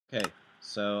Okay,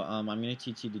 so I'm going to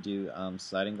teach you to do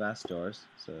sliding glass doors.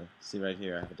 So see right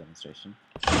here, I have a demonstration.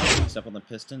 You step on the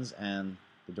pistons and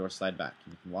the doors slide back.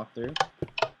 You can walk through,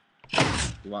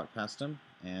 you walk past them,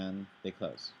 and they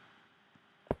close.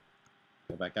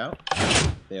 Go back out,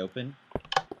 they open,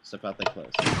 step out, they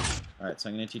close. Alright, so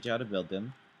I'm going to teach you how to build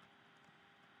them.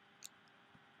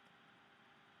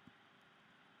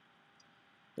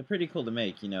 They're pretty cool to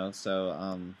make, you know, so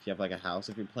if you have like a house,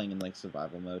 if you're playing in like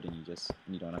survival mode and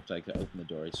you don't have to like open the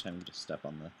door each time, you just step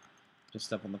on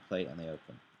the plate and they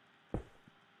open.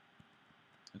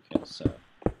 Okay, so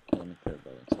let me clear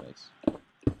building space.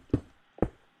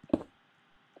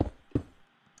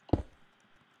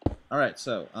 Alright,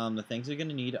 so the things you're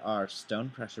gonna need are stone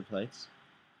pressure plates,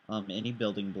 any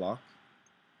building block,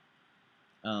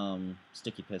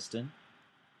 sticky piston,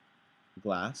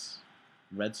 glass,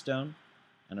 redstone,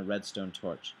 and a redstone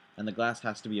torch. And the glass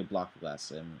has to be a block of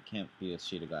glass, and it can't be a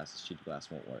sheet of glass. A sheet of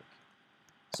glass won't work.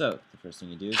 So, the first thing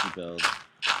you do is you build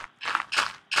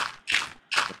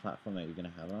the platform that you're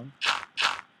going to have on.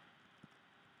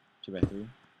 2x3.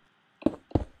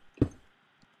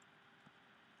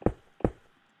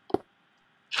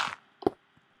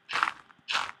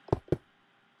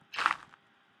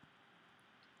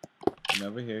 And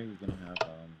over here, you're going to have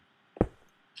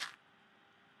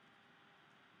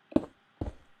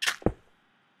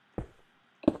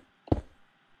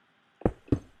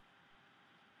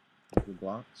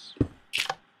blocks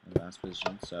in the last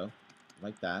position, so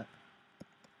like that.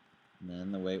 And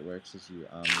then the way it works is you're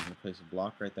going to place a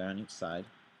block right there on each side.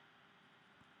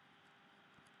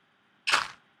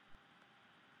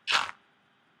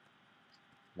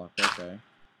 Block right there. And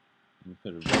you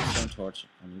put a redstone torch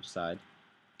on each side.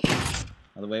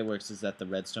 Now the way it works is that the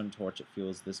redstone torch, it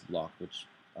fuels this block, which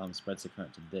spreads the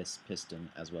current to this piston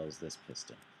as well as this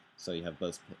piston. So you have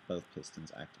both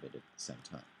pistons activated at the same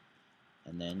time.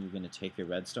 And then you're going to take your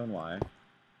redstone wire,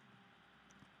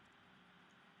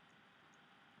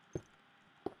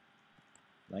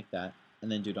 like that,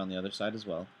 and then do it on the other side as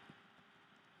well.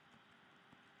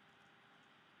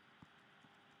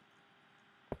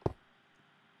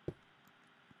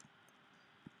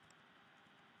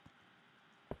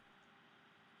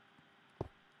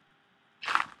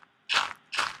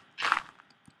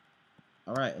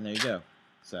 Alright, and there you go.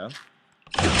 So,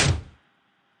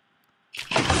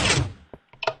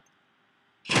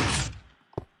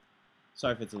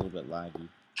 sorry if it's a little bit laggy. It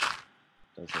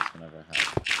does this whenever I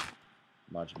have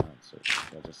large amounts of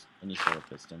just any sort of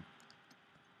piston.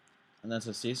 And then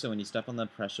so when you step on the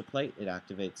pressure plate, it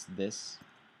activates this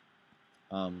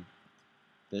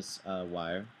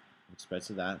wire, which spreads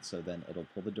to that, so then it'll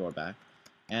pull the door back.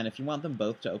 And if you want them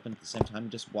both to open at the same time, you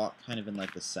just walk kind of in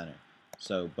like the center,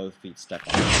 so both feet step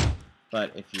on it.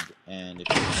 But if you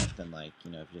don't, then like,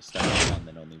 you know, if you just step on one,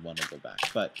 then only one will go back.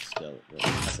 But still, it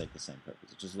has like the same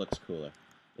purpose. It just looks cooler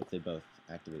if they both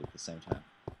activate at the same time.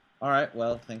 All right,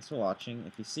 well, thanks for watching.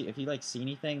 If you like see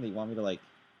anything that you want me to like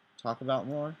talk about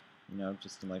more, you know,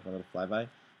 just in like a little flyby,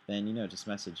 then you know, just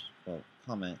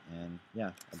comment, and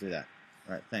yeah, I'll do that.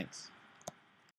 All right, thanks.